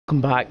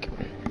Welcome back.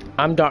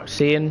 I'm Dark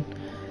Saiyan,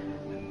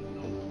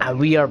 and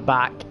we are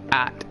back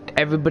at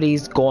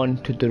Everybody's Gone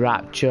to the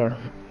Rapture.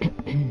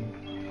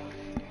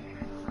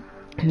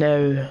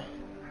 Now,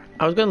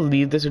 I was gonna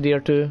leave this a day or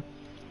two,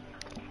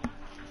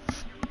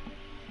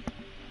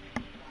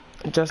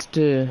 just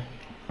to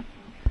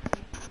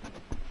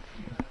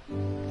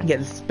get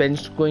the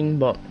suspense going,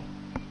 but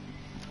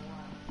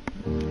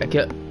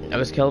it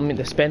was killing me.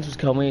 The suspense was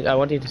killing me. I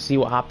wanted to see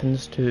what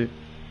happens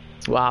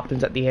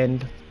at the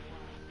end.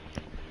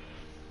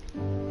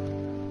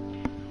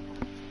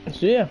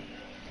 So yeah,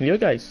 here you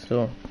guys.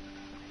 So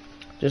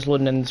just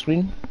loading in the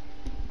screen.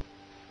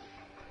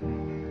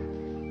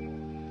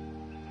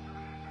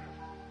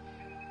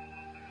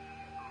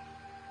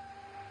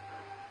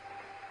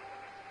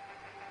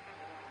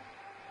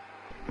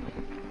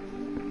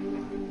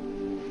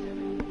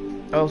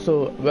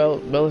 Also,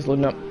 well, it's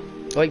loading up.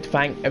 I'd like to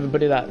thank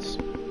everybody that's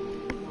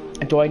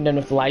joined in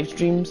with the live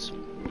streams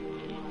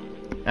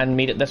and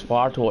made it this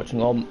far to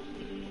watching all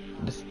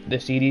the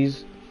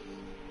series,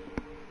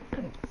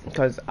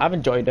 because I've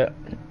enjoyed it,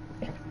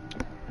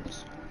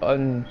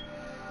 and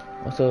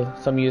also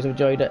some of you have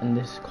enjoyed it in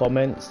the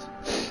comments.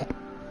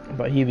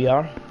 But here we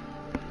are.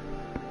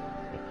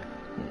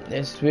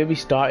 It's where we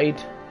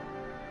started.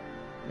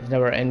 It's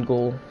never our end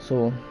goal,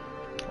 so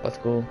let's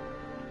go.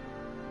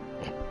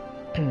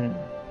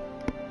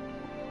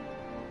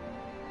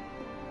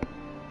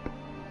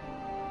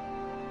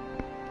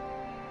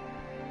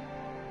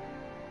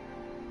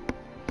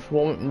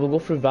 We'll go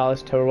for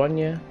Valis Tower 1,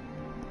 yeah.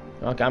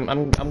 Okay, I'm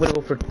gonna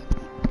go for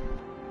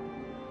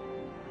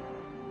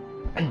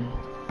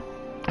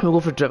we'll go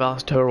for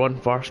Valis Tower 1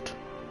 first,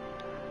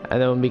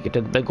 and then we'll make it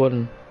to the big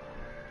one.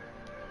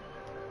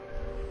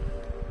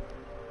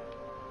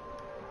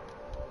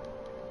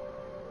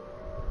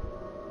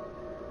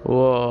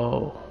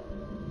 Whoa.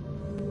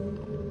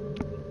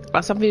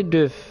 That's something to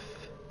do with...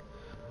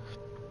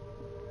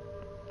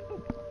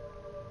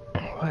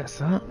 What's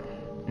that?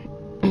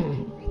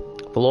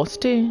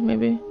 Velocity,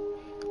 maybe?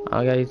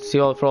 Okay, see,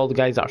 for all the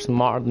guys that are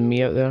smarter than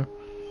me out there,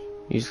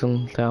 you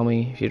can tell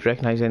me if you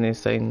recognise any of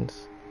these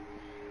signs.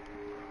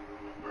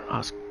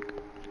 Ask.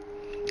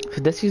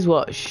 So this is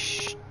what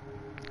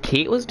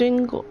Kate was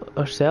doing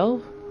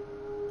herself?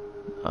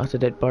 That's a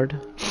dead bird.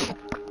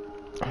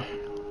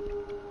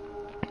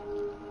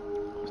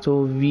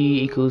 So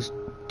V equals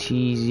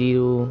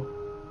T0.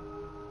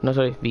 No,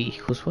 sorry, V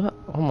equals what?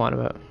 What am I on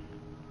about?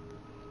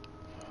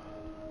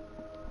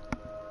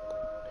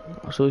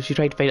 So she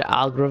tried to find an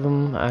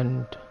algorithm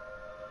and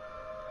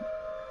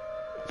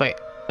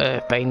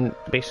find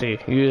basically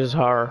use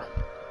her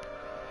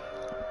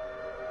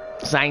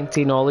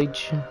sciencey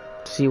knowledge to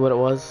see what it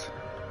was.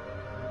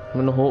 I'm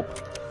gonna hope.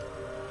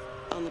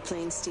 On the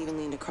plane, Stephen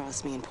leaned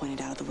across me and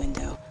pointed out the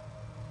window.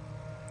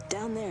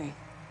 Down there,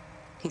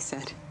 he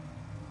said.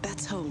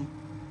 That's home.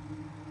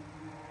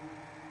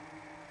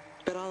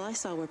 But all I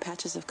saw were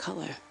patches of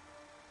color.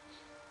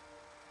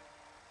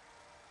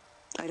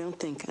 I don't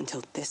think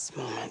until this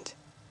moment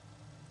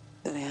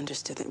that I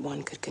understood that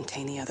one could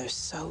contain the other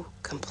so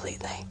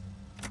completely.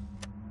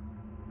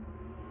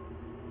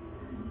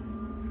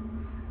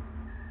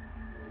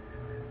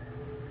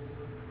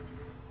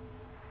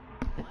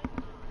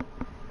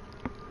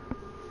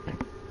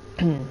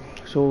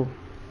 So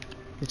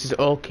this is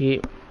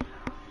okay.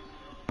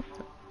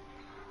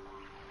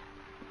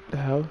 The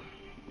hell?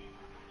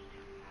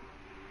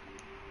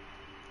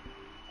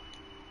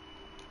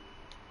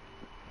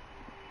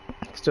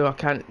 So I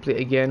can't play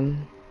it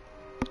again.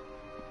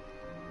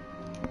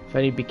 So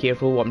I need to be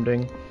careful what I'm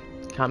doing.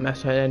 Can't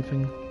mess with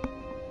anything.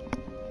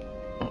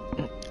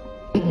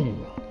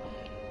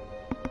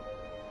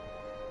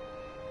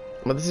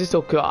 But this is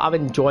so cool. I've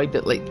enjoyed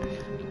it. Like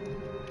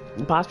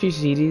the past few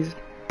series,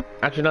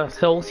 actually not the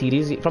whole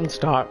series from the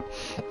start,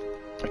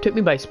 it took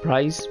me by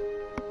surprise.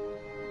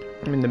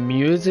 I mean, the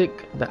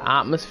music, the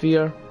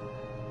atmosphere,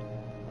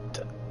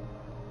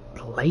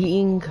 the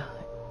lighting,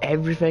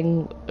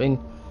 everything. I mean,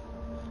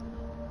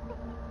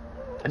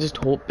 I just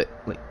hope it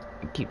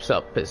keeps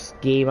up its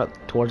game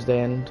towards the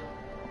end.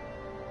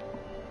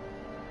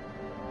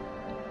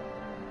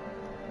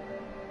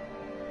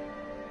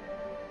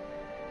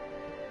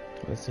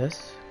 What is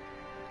this?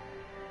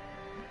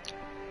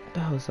 What the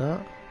hell is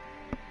that?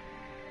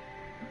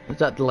 Is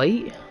that the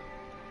light?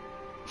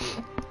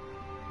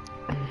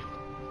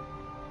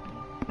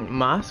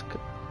 Mask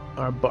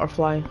or a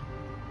butterfly?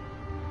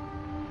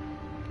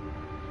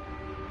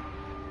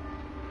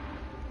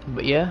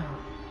 But yeah,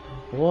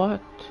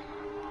 what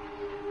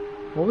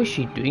was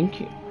she doing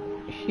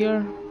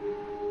here?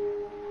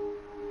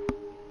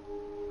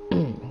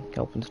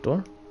 Open the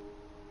door.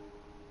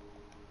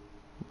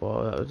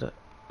 Whoa,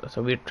 that's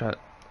a weird there.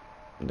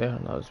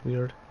 That was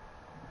weird.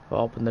 I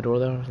opened the door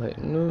there. I was like,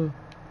 no.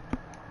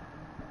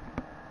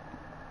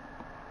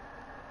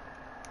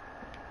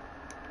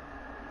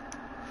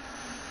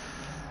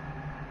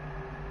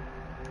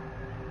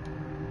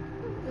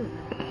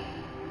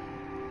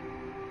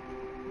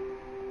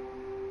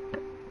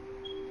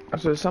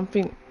 So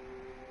something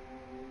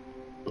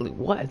like,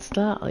 what is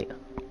that? Like,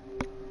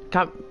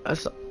 can't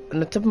on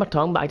the tip of my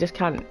tongue, but I just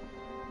can't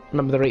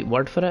remember the right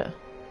word for it.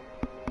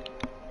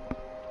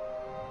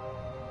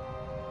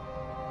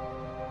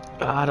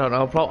 I don't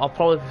know. I'll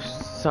probably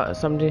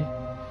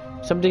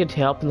somebody could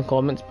help in the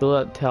comments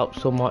below. That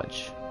helps so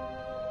much.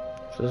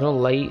 So there's no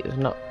light. There's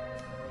not.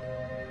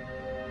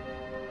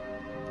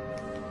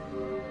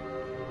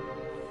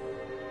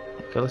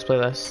 Okay, let's play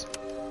this.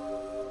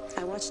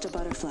 I watched a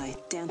butterfly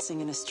dancing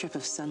in a strip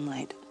of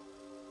sunlight.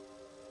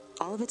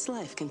 All of its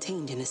life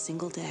contained in a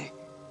single day.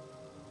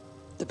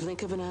 The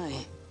blink of an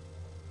eye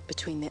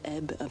between the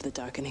ebb of the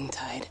darkening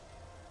tide.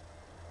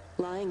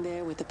 Lying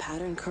there with the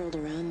pattern curled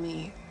around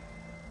me,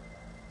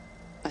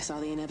 I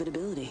saw the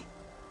inevitability.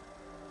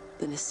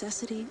 The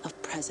necessity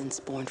of presence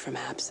born from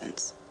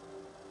absence.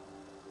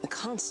 The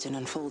constant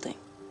unfolding.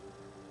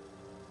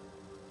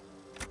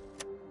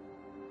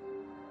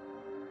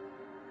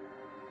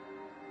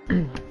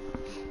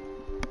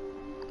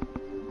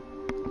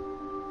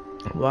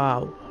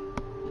 Wow.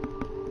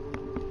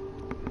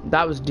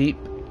 That was deep.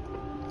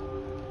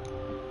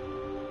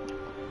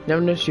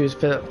 Never knew she was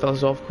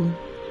philosophical.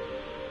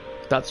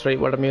 If that's the right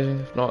word I'm using.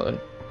 If not, then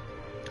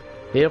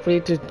feel free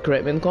to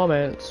correct me in the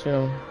comments, you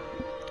know.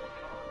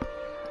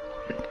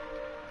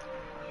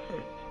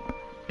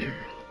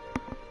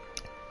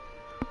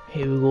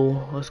 Here we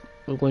go.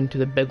 We're going to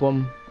the big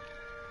one.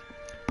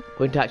 We're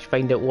going to actually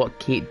find out what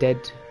Kate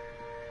did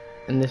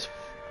in this.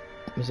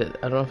 Is it?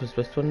 I don't know if it's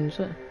this one, is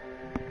it?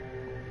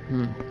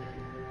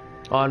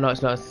 Oh no,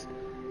 it's not. It's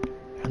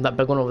that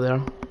big one over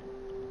there.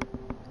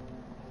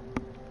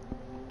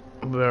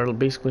 We're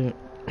basically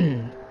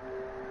going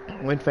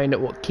to find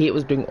out what Kate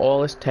was doing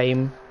all this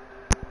time.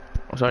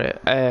 Oh, sorry.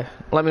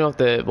 Let me know if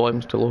the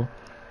volume's too low.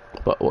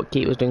 But what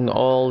Kate was doing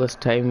all this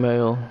time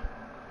while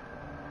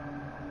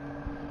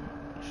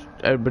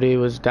everybody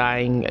was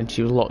dying and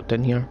she was locked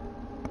in here.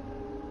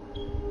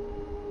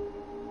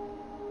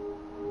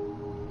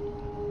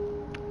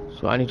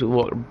 So I need to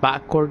walk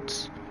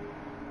backwards.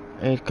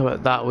 I need to come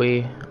out that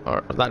way,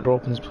 or that door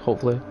opens,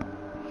 hopefully.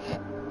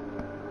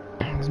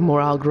 There's more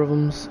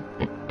algorithms.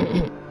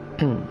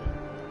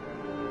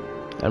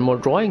 And more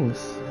drawings.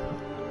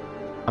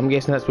 I'm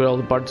guessing that's where all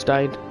the birds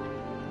died.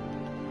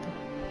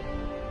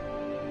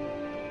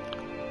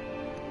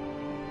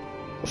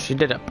 She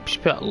put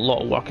a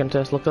lot of work into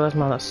this. Look at this,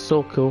 man, that's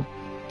so cool.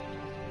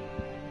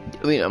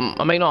 I mean,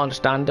 I might not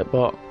understand it,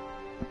 but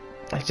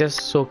it's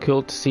just so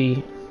cool to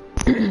see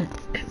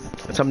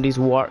somebody's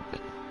work,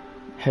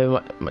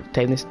 how much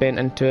time they spent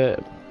into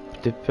it,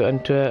 to put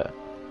into it.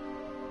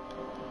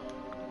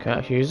 Can I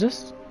actually use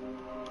this?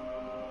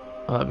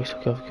 Oh, that'd be so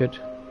cool if I could.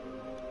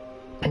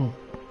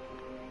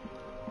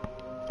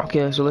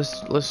 Okay, so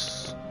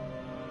let's.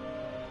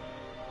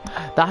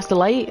 That's the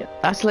light.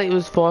 That's the light that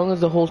was following us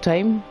the whole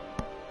time.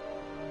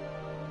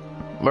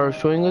 Or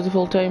showing us the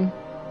whole time.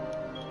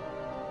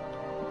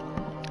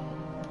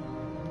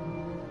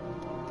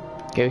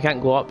 Okay, we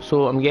can't go up,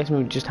 so I'm guessing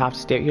we just have to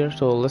stay here.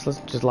 So let's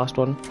listen to this last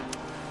one.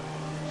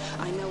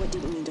 I know it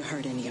didn't mean to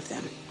hurt any of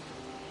them.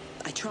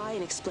 I try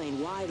and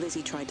explain why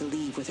Lizzie tried to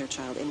leave with her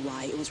child and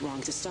why it was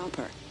wrong to stop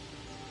her.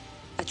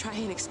 I try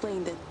and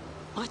explain that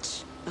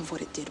much of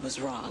what it did was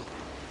wrong.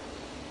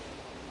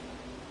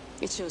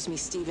 It shows me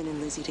Stephen and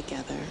Lizzie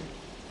together.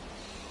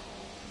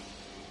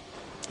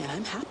 And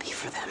I'm happy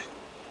for them.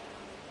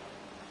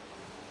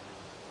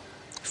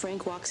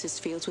 Frank walks his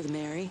fields with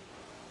Mary.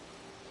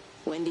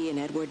 Wendy and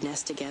Edward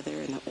nest together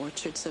in the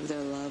orchards of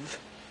their love.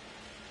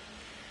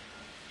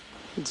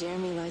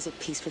 Jeremy lies at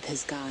peace with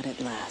his God at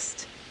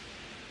last.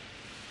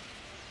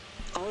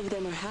 All of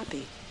them are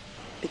happy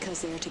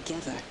because they are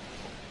together.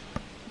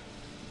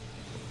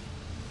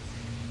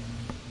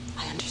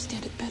 I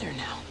understand it better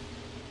now.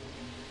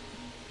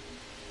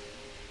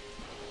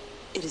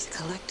 It is a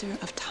collector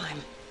of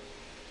time.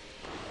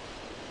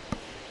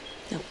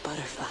 No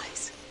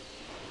butterflies.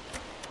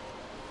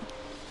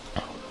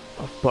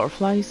 Of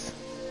butterflies?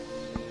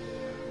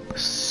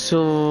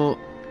 So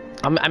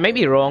I might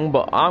be wrong,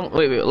 but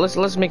wait,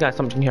 let's make an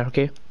assumption here,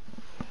 okay?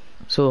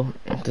 So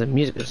the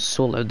music is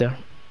so loud there.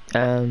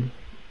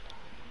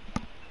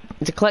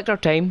 It's a collector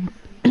of time.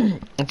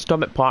 It's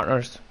talking about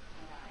partners.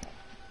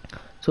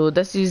 So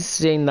this is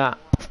saying that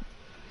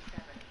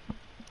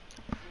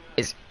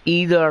it's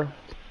either.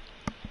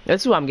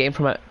 This is what I'm getting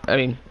from it. I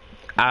mean,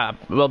 I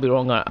will be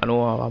wrong. I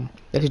know.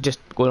 This is just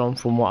going on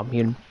from what I'm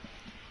hearing.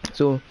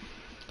 So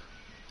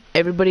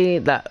everybody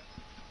that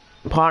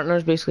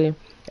partners, basically,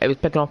 it was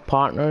picking off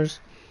partners,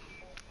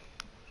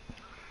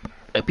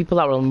 people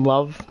that were in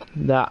love,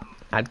 that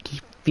had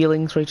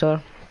feelings for each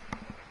other.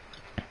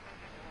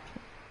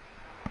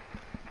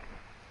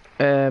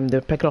 They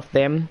were picking off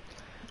them,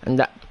 and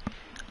that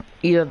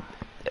either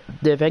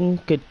the thing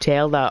could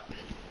tell that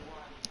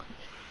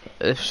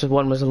if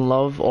one was in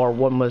love or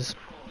one was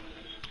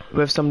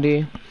with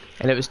somebody,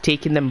 and it was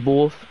taking them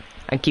both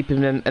and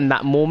keeping them in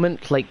that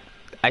moment, like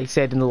I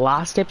said in the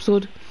last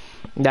episode,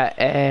 that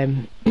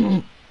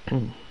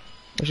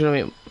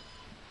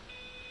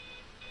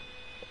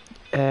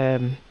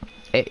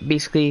it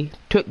basically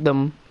took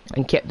them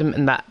and kept them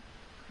in that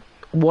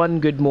one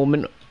good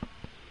moment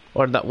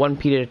or that one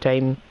period of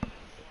time,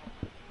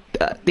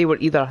 they were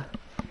either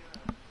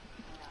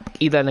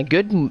in a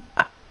good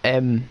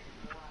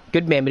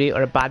memory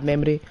or a bad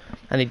memory,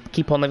 and they'd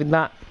keep on living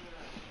that.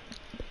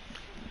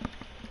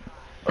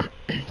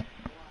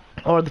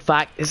 Or the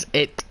fact is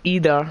it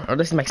either, or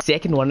this is my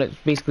second one, it's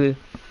basically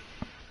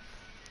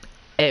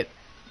it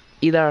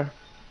either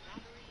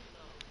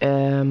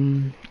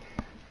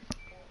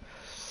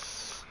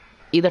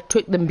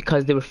took them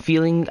because they were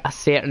feeling a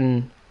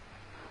certain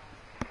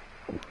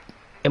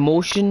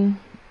emotion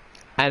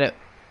and it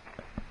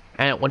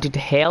wanted to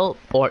help,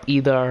 or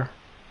either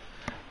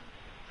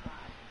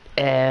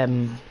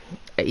it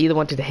either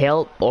wanted to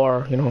help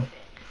or, you know,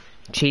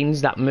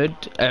 change that mood,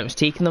 and it was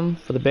taking them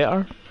for the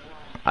better.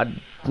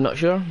 I'm not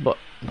sure, but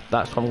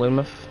that's what I'm going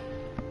with.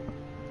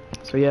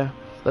 So yeah,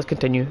 let's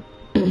continue.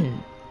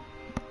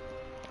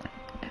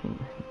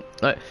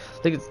 Like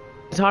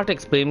it's hard to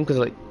explain because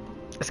like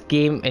this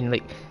game, and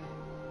like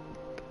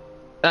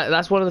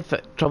that's one of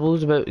the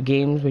troubles about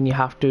games when you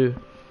have to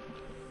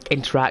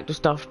interact with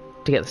stuff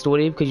to get the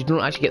story, because you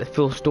don't actually get the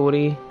full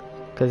story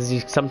because you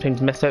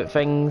sometimes miss out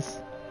things.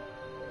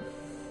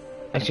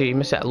 Actually, you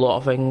miss out a lot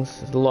of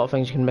things. There's a lot of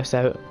things you can miss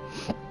out,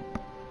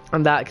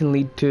 and that can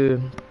lead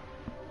to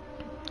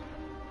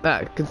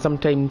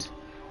sometimes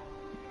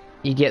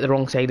you get the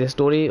wrong side of the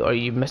story, or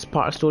you miss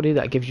part of the story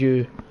that gives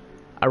you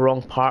a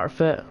wrong part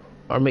of it,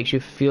 or makes you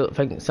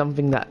think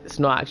something that's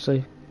not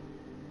actually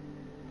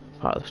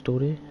part of the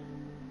story.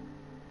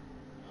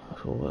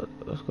 So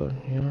let's go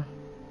in here.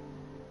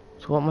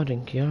 So what am I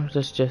doing here? Is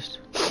this just,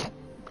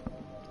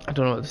 I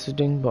don't know what this is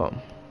doing, but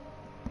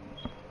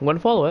I'm gonna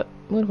follow it.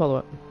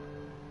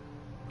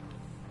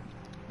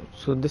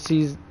 So this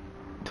is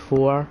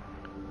 4.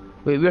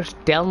 Wait, we're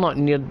still not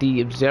near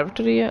the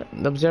observatory yet.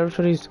 The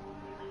observatory's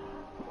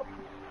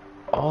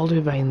all the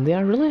way behind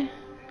there, really?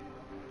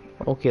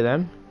 Okay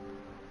then.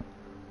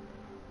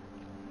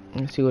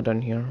 Let's see what's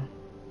down here.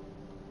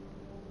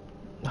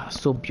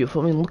 That's so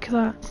beautiful. I mean, look at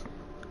that.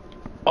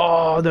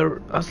 Oh,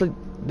 that's like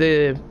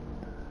the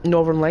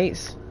Northern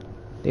Lights.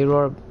 The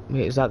Aurora.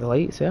 Wait, is that the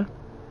lights there?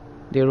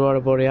 The Aurora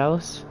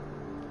Borealis.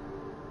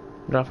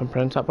 I don't know if I'm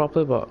pronouncing that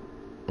properly, but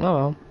oh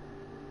well.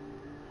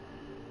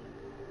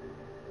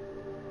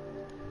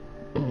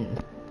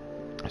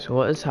 So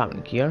what is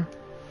happening here?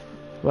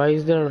 Why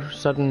is there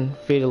sudden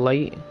fade of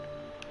light?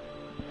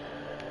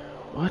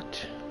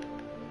 What?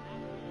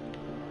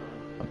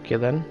 Okay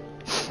then.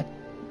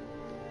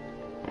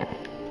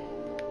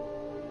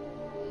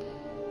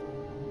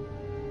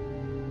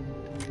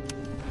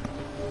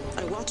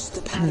 I watched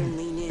the pattern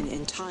lean in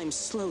and time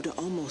slow to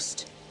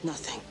almost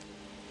nothing.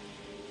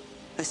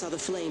 I saw the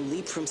flame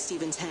leap from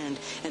Stephen's hand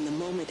and the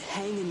moment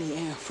hang in the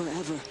air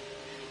forever.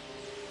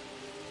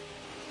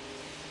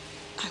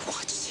 I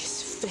watched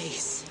his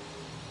face,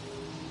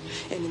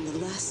 and in the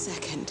last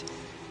second,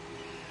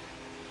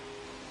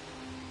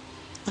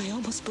 I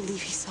almost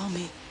believe he saw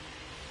me.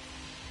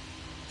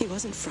 He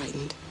wasn't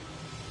frightened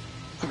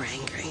or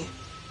angry.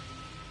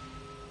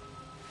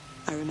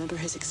 I remember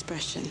his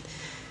expression,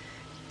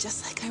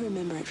 just like I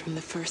remember it from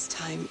the first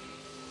time,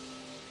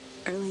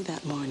 early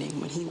that morning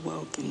when he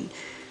woke and,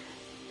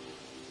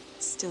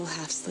 still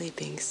half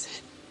sleeping,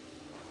 said,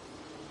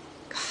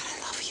 "God, I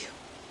love you."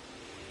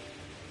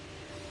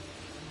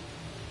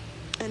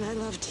 And I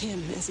loved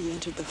him as he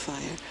entered the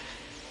fire.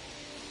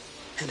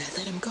 And I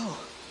let him go,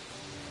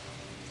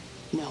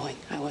 knowing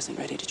I wasn't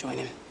ready to join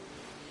him.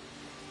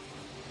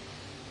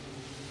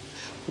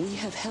 We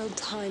have held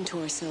time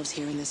to ourselves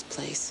here in this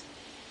place.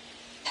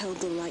 Held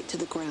the light to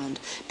the ground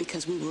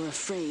because we were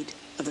afraid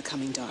of the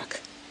coming dark.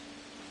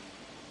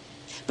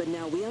 But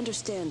now we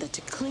understand that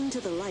to cling to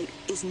the light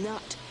is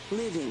not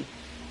living.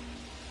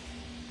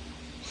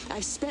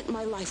 I've spent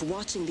my life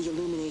watching the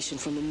illumination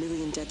from a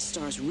million dead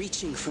stars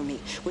reaching for me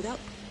without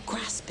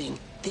grasping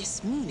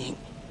this meaning.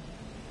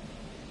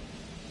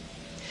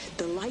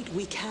 The light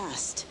we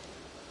cast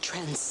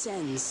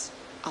transcends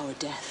our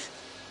death.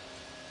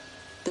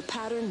 The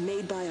pattern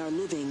made by our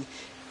living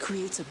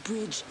creates a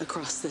bridge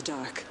across the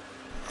dark.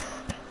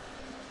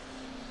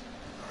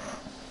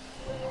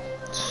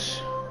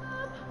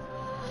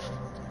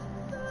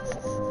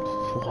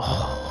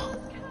 Whoa.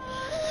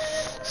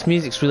 This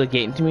music's really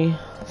getting to me.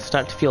 I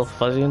start to feel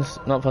fuzzy,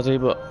 not fuzzy,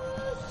 but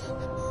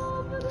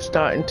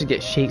starting to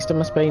get shakes down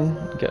my spine,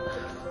 get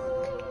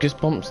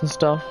goosebumps and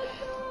stuff.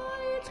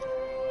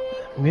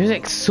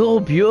 Music's so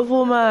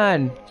beautiful,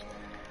 man.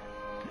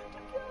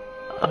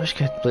 I wish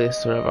I could play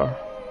this forever.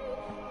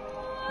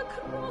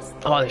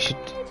 Oh, they should.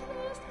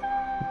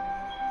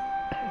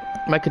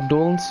 My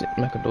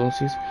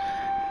condolences.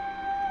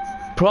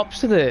 Props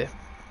to the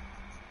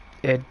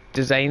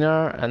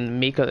designer and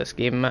maker of this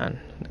game, man.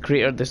 The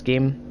creator of this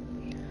game.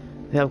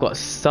 They have got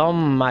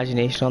some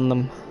imagination on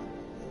them.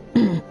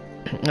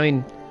 I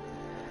mean,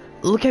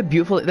 look how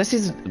beautiful this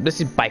is.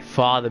 This is by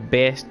far the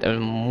best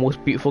and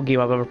most beautiful game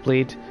I've ever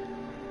played.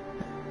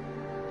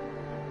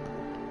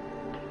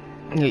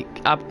 Like,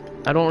 I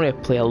don't really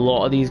play a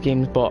lot of these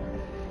games, but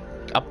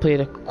I've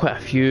played quite a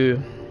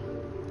few.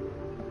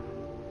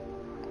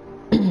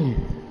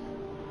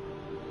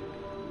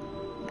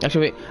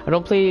 Actually, wait, I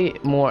don't play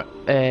more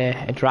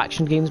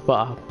interaction games, but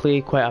I play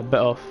quite a bit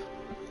of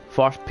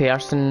first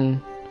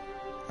person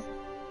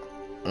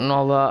and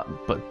all that.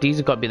 But these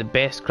have got to be the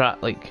best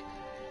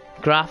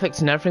graphics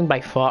and everything by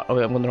far. Oh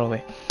wait, I'm going the wrong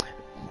way.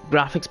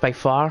 Graphics by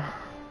far,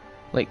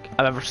 like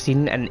I've ever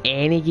seen in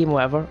any game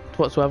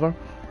whatsoever.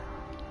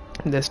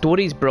 The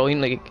story's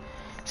brilliant. Like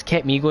it's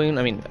kept me going.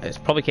 I mean, it's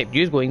probably kept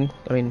you going.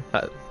 I mean,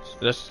 that's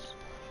just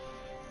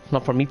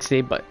not for me to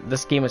say, but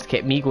this game has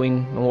kept me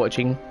going and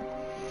watching.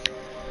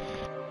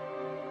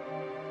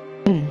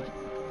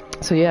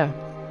 So yeah,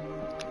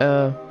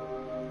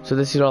 so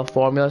this is all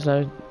formulas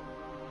now.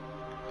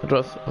 I don't know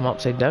if I'm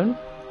upside down.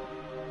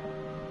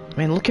 I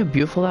mean, look how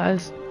beautiful that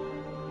is.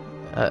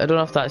 I don't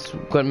know if that's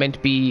meant to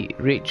be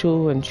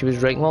Rachel when she was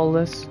writing all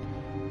this,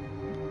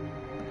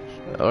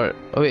 or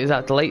oh wait, is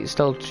that the light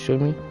still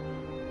showing me?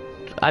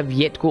 I've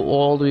yet to go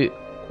all the way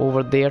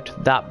over there to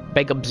that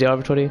big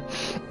observatory.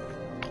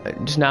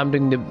 Just now I'm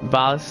doing the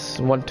Vallis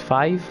 1 to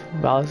 5.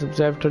 Vallis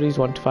observatories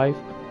 1 to 5.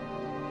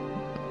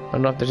 I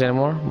don't know if there's any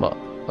more, but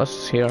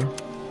let's hear.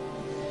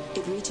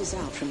 It reaches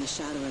out from the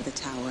shadow of the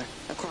tower,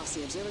 across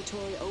the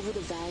observatory, over the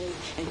valley,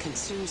 and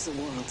consumes the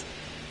world.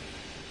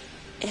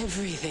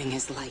 Everything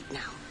is light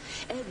now.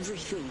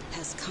 Everything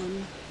has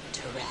come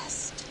to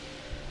rest.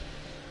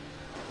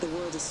 The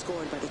world is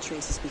scored by the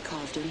traces we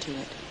carved into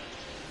it.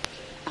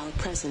 Our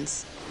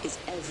presence is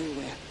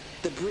everywhere.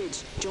 The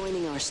bridge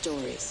joining our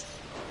stories.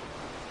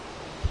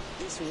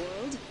 This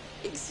world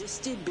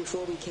existed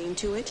before we came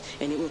to it,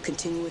 and it will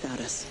continue without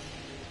us.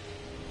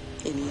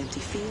 In the empty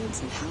fields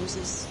and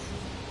houses,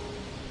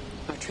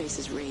 our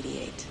traces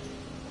radiate,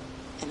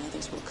 and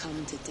others will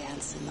come to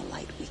dance in the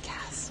light we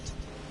cast.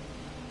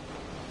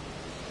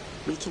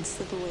 We can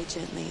slip away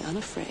gently,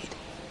 unafraid,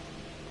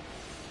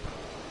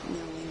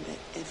 knowing that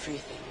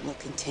everything will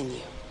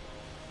continue.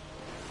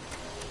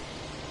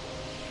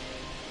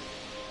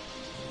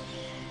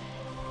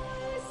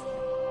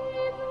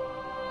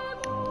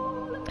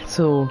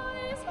 So,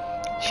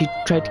 she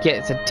tried to get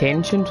its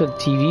attention to the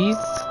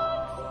TVs.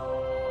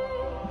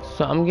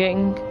 So I'm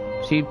getting.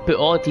 So you put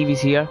all the TVs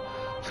here,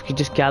 so you could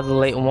just gather the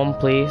light in one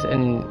place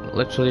and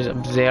literally just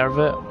observe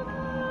it.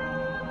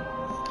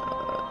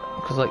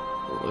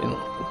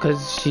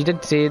 Because she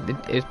did say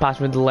that it was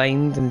passing with the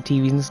lines and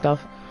TVs and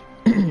stuff.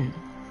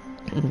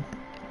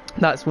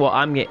 That's what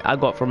I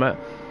got from it.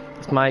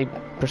 It's my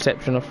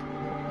perception of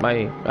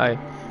my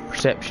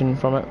perception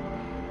from it.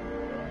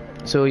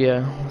 So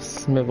yeah,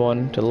 let's move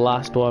on to the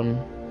last one.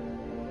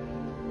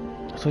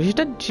 So she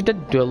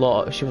did do a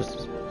lot.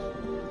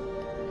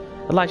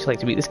 I'd actually like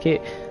to beat this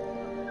Kate.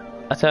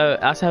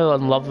 That's how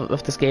in love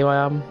with this game I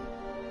am.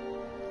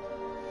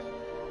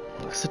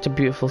 It's such a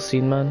beautiful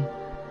scene, man.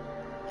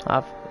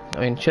 I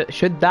mean,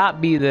 should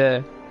that be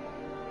the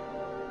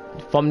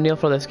thumbnail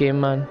for this game,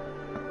 man?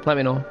 Let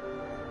me know.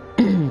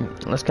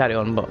 Let's carry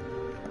on, but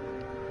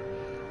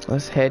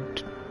let's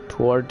head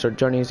towards our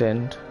journey's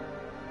end.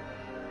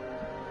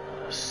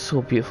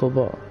 So beautiful,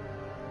 but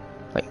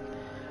like,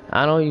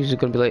 I know you're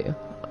gonna be like,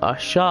 oh,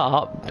 shut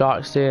up,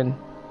 Darkstone.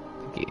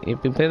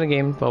 You've been playing the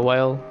game for a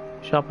while.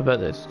 Shut up about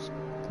this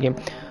game.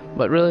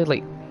 But really,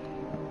 like,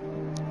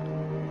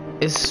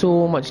 it's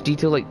so much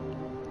detail. Like,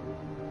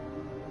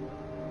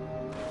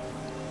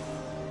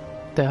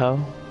 the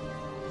hell,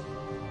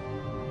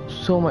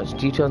 so much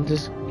detail in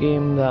this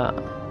game that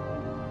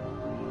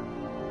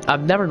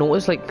I've never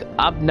noticed. Like,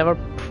 I've never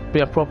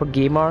been a proper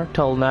gamer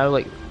till now.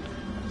 Like,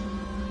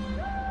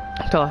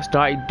 until I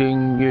started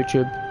doing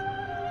YouTube,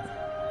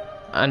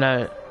 and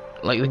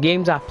like the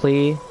games I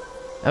play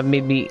have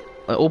made me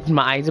open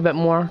my eyes a bit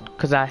more,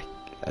 because I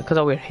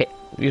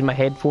use my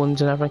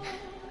headphones and everything.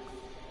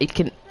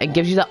 It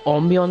gives you that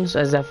ambience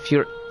as if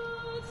you're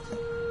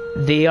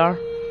there.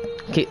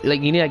 Okay,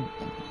 like you need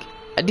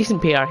a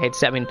decent PR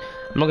headset. I mean,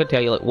 I'm not gonna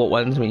tell you like what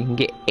ones. I mean, you can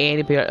get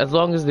any PR as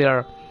long as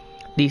they're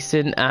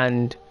decent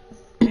and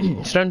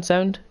surround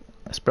sound.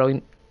 That's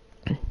brilliant.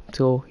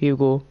 So here we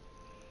go.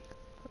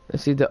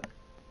 Let's see the.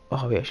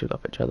 Oh wait, I should have got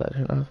a picture of that,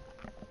 shouldn't I have?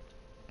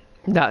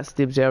 That's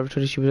the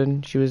observatory she was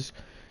in. She was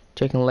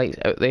checking lights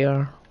out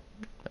there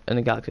in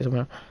the galaxy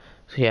somewhere.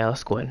 So yeah,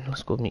 let's go in.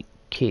 Let's go meet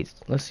Kate.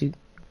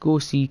 Go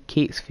see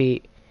Kate's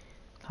fate.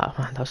 Oh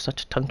man, that was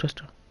such a tongue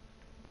twister.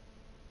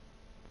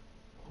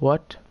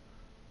 What?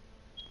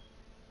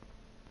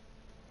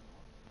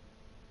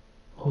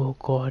 Oh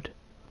god.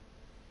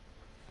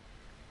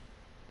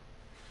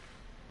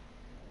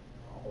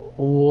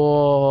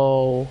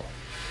 Whoa.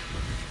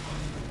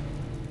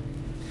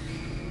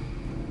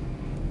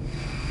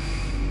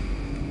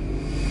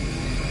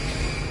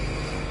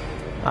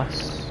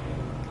 Us.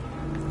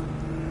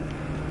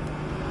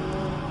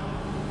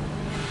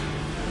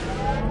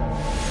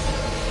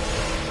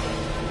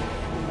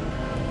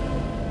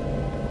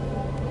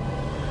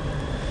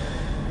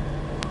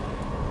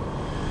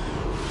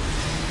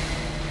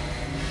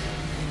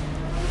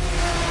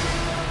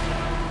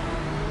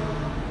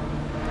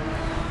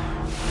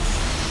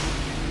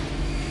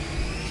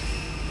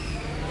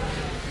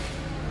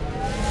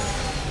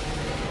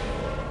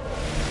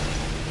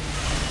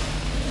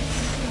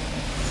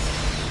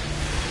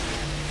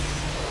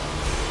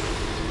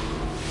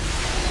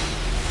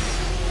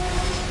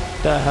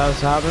 The hell's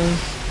happening?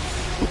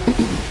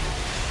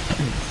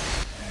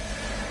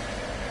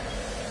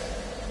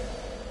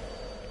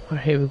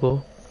 Here we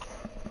go.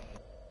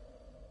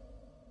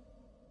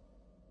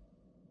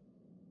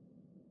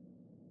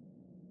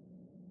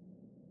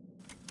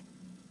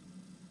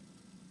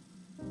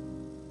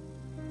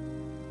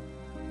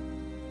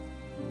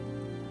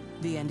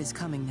 The end is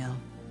coming now.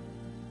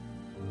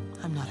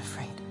 I'm not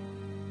afraid.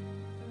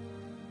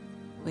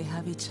 We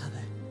have each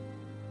other.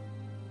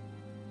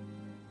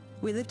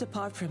 We lived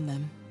apart from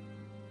them.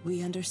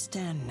 We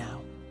understand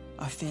now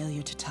our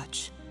failure to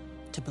touch,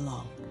 to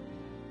belong.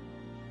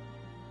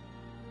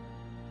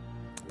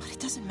 But it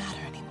doesn't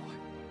matter anymore.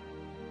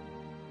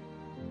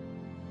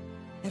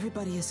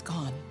 Everybody is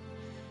gone,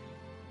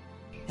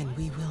 and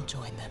we will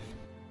join them.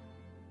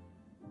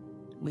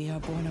 We are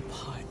born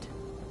apart,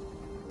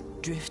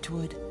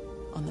 driftwood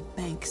on the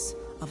banks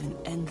of an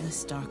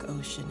endless dark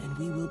ocean, and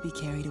we will be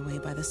carried away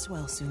by the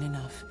swell soon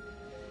enough.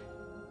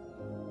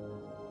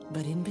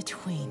 But in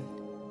between,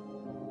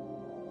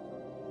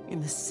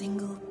 in the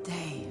single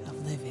day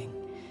of living,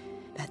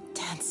 that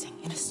dancing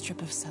in a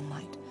strip of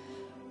sunlight,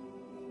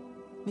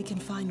 we can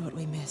find what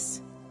we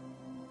miss.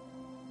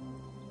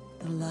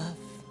 The love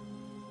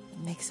that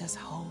makes us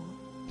whole.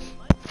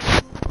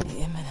 The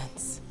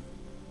imminence.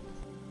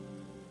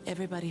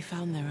 Everybody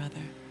found their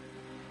other.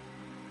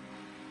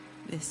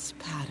 This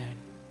pattern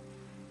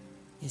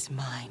is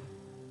mine.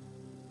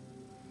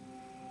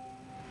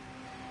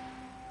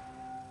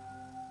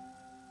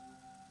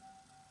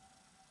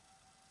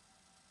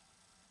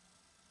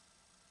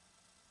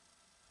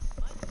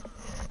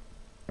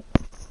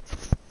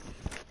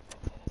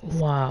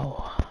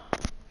 Wow.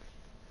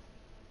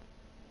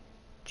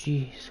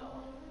 Jeez.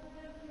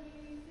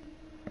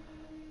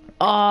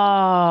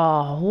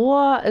 Oh,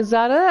 what? Is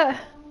that it?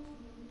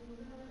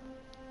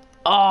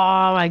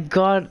 Oh my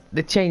god,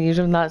 the Chinese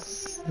room,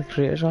 that's the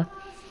creators one.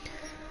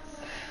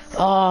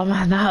 Oh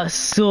man, that was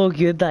so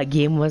good, that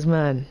game was,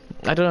 man.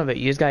 I don't know about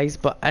you guys,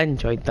 but I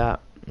enjoyed that.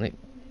 Like,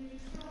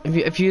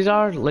 if you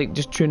are like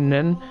just tuning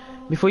in,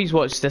 before you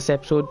watch this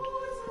episode,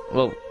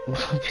 well,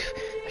 I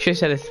should have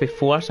said this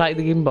before I started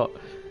the game, but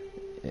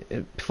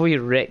before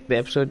you wreck the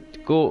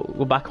episode, go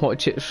back and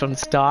watch it from the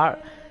start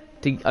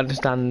to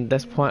understand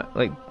this point,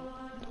 like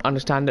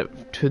understand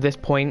it to this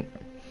point.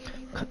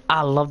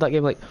 I love that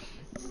game. Like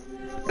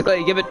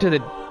give it to the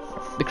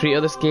creator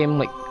of this game,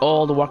 like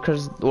all the work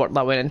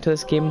that went into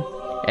this game.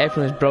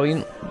 Everyone is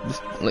brilliant.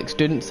 Like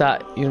students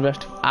at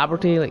University of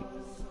Aberdeen, like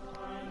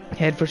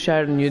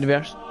Hertfordshire and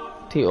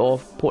University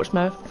of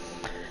Portsmouth.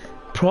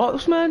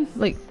 Props, man.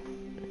 Like,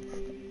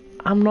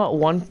 I'm not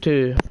one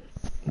to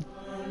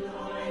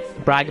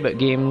brag about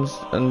games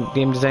and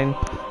game design,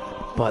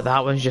 but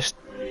that one just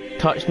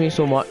touched me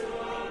so much.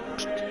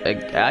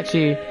 It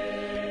actually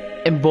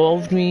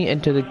involved me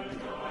into the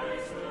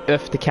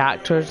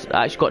characters.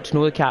 I actually got to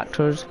know the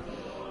characters,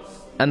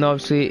 and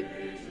obviously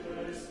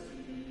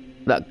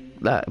that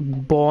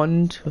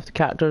bond with the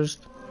characters.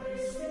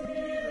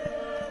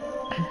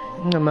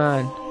 Oh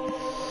man,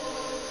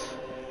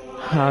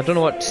 I don't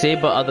know what to say,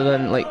 but other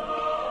than like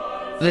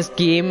this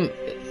game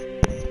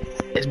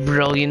is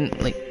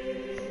brilliant. Like,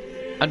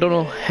 I don't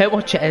know how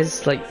much it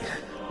is like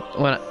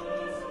when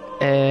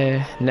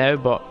now,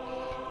 but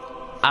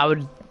I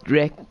would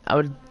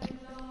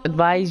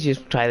advise you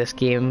to try this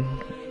game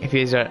if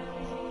you are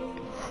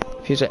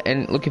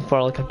looking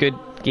for like a good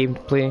game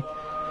to play.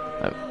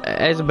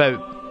 It is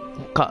about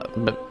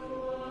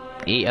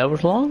 8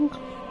 hours long.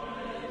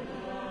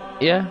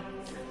 Yeah,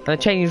 and the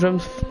Chinese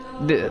rooms,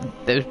 that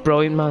was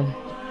brilliant, man.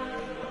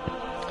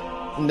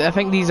 I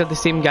think these are the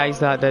same guys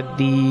that did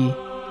the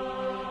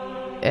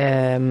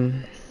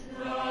I'm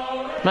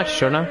not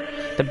sure now.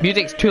 The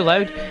music's too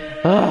loud.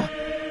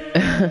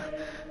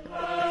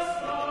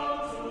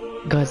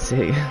 God's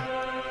sake.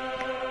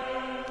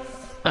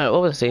 Alright,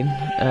 what was I saying?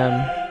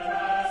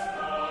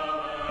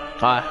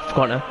 I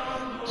forgot now.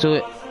 So,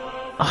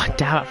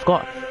 damn it, I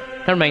forgot.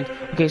 Never mind.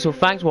 Okay, so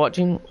thanks for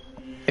watching.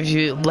 If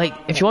you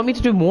want me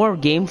to do more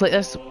games like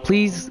this,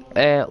 please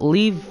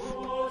leave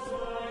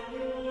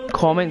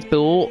comments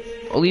below.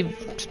 Leave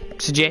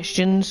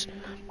suggestions,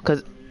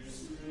 because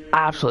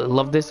I absolutely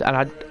love this, and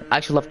I'd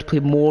actually love to play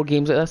more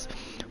games like this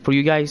for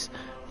you guys.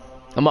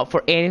 I'm up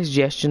for any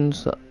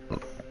suggestions.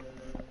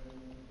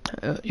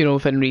 You know,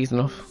 within reason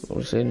of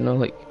obviously, you know,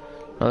 like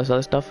all this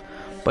other stuff.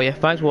 But yeah,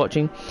 thanks for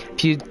watching.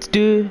 If you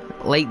do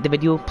like the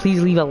video,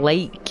 please leave a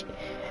like.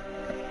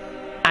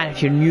 And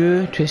if you're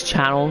new to this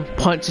channel,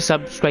 punch the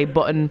subscribe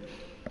button,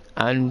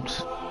 and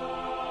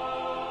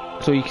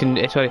so you can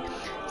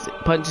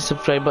punch the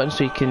subscribe button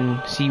so you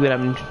can see when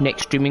I'm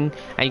next streaming,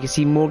 and you can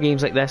see more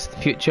games like this in the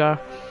future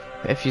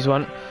if you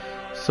want.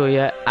 So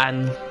yeah,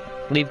 and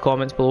leave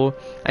comments below,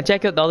 and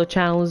check out the other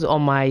channels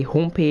on my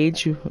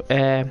homepage,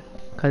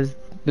 because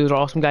those are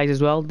awesome guys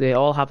as well. They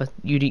all have a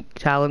unique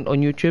talent on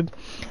YouTube,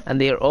 and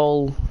they're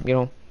all, you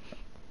know,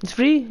 it's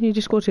free. You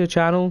just go to their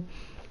channel,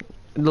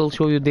 they'll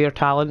show you their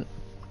talent.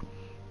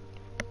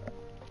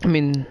 I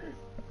mean,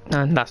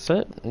 and that's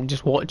it.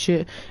 Just watch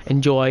it,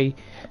 enjoy,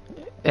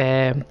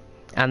 and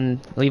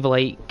leave a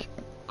like,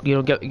 you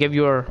know, give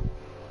your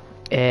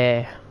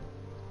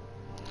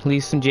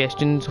leave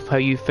suggestions of how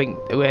you think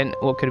it went,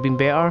 what could have been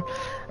better,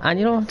 and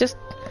you know, just,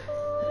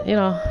 you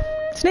know,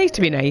 it's nice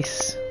to be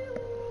nice.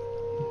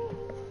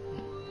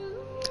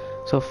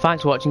 So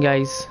thanks for watching,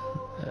 guys.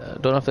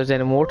 Don't know if there's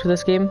any more to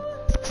this game,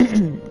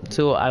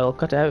 so I will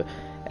cut it out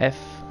if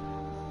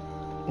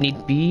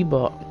need be,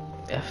 but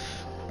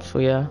if so,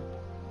 yeah.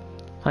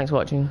 Thanks for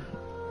watching.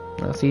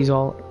 I'll see you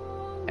all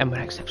in my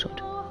next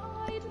episode.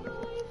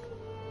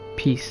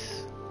 Peace.